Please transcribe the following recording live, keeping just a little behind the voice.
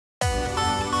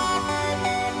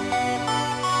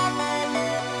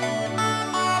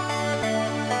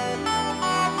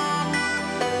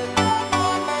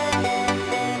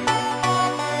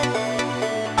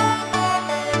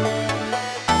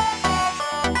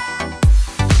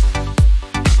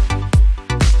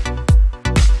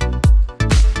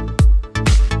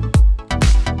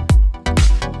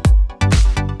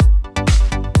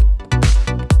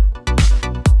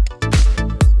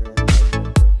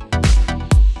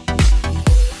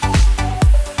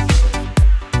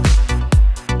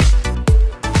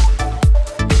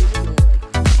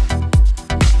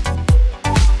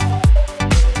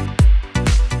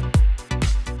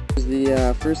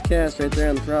cast right there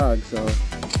on the frog, so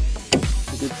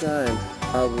it's a good time.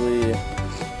 Probably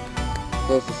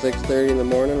close to 6:30 in the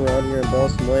morning. We're out here in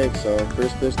Balsam Lake, so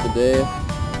first fish of the day,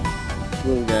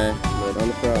 little guy, right on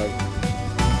the frog.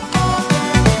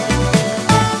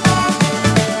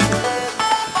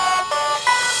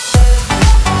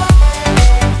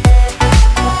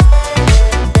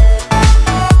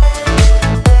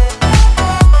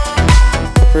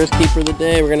 First keeper of the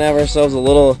day, we're gonna have ourselves a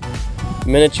little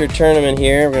miniature tournament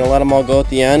here. We're gonna let them all go at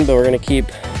the end, but we're gonna keep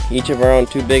each of our own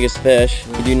 2 biggest fish.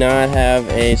 We do not have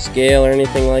a scale or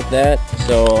anything like that,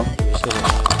 so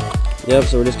yep.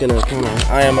 So we're just gonna kind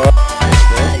of eye them up.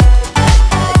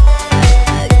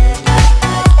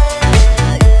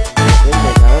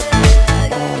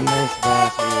 Oh, nice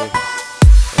bass.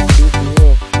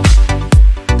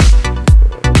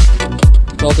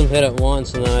 Felt him hit it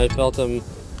once, and then I felt him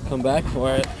come back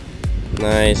for it.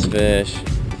 Nice fish.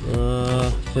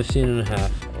 15 and a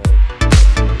half.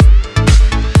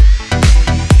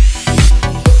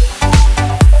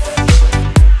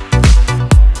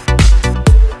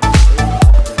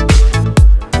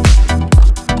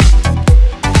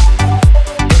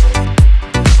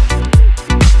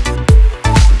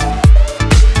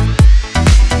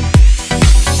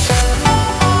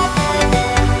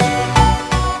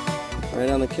 Right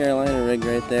on the Carolina rig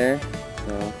right there.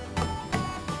 So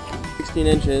 16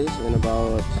 inches and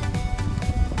about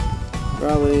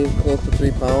probably close to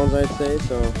 3 pounds, I'd say.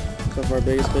 So far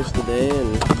biggest fish today, and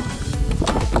we'll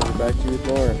get back to you with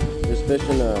more. Just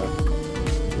fishing a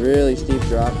really steep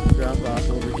drop off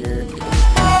over here.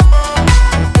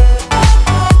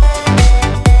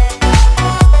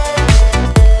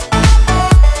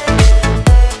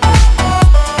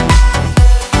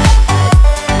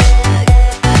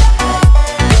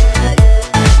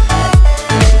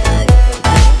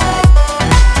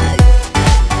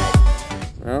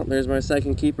 Well, there's my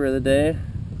second keeper of the day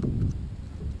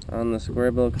on the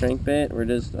square bill crankbait. We're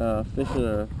just fishing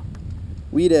a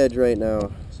weed edge right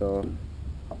now, so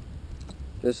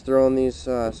just throwing these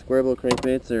square bill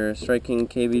crankbaits. They're Strike King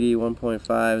KVD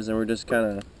 1.5s, and we're just kind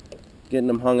of getting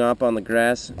them hung up on the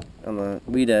grass on the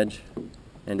weed edge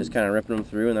and just kind of ripping them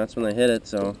through, and that's when they hit it.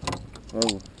 So,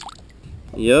 oh,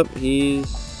 yep, he's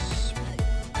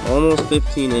almost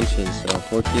 15 inches, so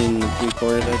 14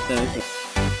 3/4, I'd say.